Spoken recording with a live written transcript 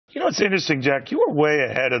know, it's interesting, Jack. You were way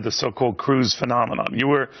ahead of the so-called Cruz phenomenon. You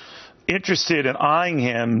were interested in eyeing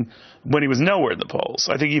him when he was nowhere in the polls,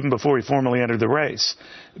 I think even before he formally entered the race.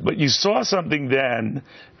 But you saw something then,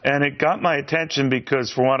 and it got my attention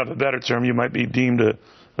because, for want of a better term, you might be deemed a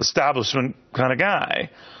establishment kind of guy.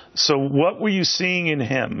 So what were you seeing in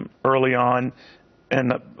him early on,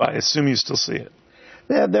 and I assume you still see it?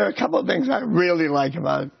 There are a couple of things I really like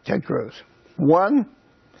about Ted Cruz. One,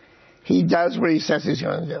 he does what he says he's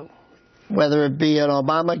going to do. Whether it be an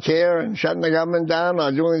Obamacare and shutting the government down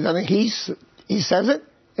or doing something, he says it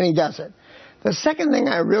and he does it. The second thing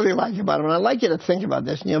I really like about him, and I'd like you to think about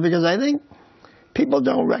this, Neil, because I think people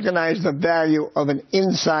don't recognize the value of an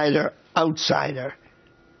insider-outsider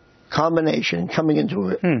combination coming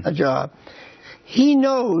into a job. He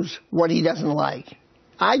knows what he doesn't like.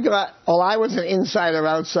 I was an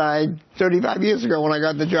insider-outside 35 years ago when I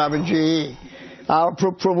got the job at GE. Our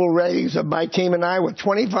approval ratings of my team and I were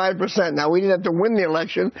 25%. Now, we didn't have to win the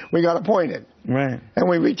election. We got appointed. Right. And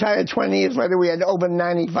we retired 20 years later. We had over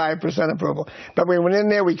 95% approval. But we went in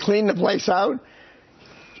there. We cleaned the place out.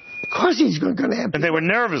 Of course he's going to have people. And they were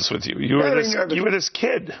nervous with you. You were this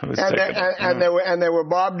kid who was and there were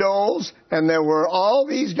Bob Doles, and there were all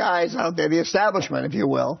these guys out there, the establishment, if you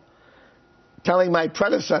will, telling my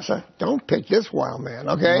predecessor, don't pick this wild man,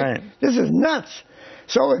 okay? Right. This is nuts.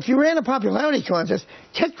 So if you ran a popularity contest,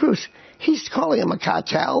 Ted Cruz, he's calling him a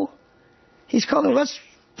cartel. He's calling, let's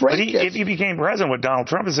break this. If he became president, what Donald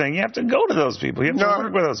Trump is saying, you have to go to those people. You have to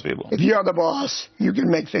work with those people. If you're the boss, you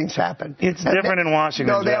can make things happen. It's different in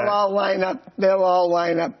Washington. No, they'll all line up. They'll all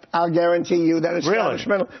line up. I'll guarantee you that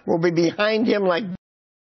establishment will be behind him like.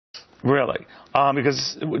 Really?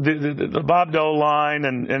 Because the Bob Dole line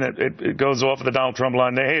and it goes off of the Donald Trump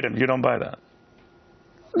line, they hate him. You don't buy that.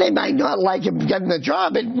 They might not like him getting the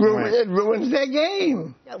job. It ruins their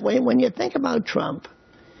game. When you think about Trump,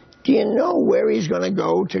 do you know where he's going to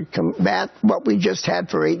go to combat what we just had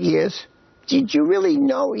for 8 years? Did you really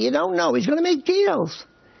know? You don't know. He's going to make deals.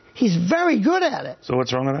 He's very good at it. So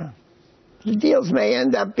what's wrong with that? The deals may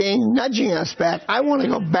end up being nudging us back. I want to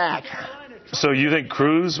go back. So you think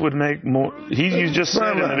Cruz would make more? You just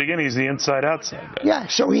said in the beginning he's the inside-outside guy. Yeah,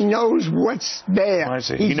 so he knows what's there. I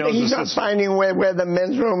see. He's not finding where the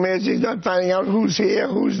men's room is. He's not finding out who's here,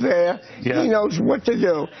 who's there. Yeah. He knows what to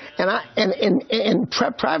do. And in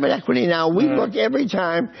private equity now, we look every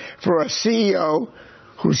time for a CEO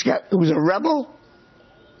who's a rebel,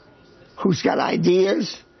 who's got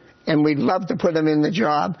ideas, and we'd love to put him in the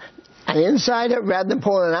job. An insider rather than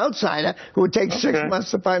pulling an outsider who would take 6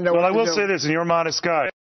 months to find out what to do. Well, I will say this, and you're a modest guy.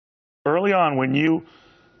 Early on, when you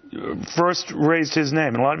first raised his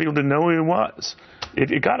name, and a lot of people didn't know who he was,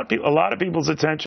 it got a lot of people's attention.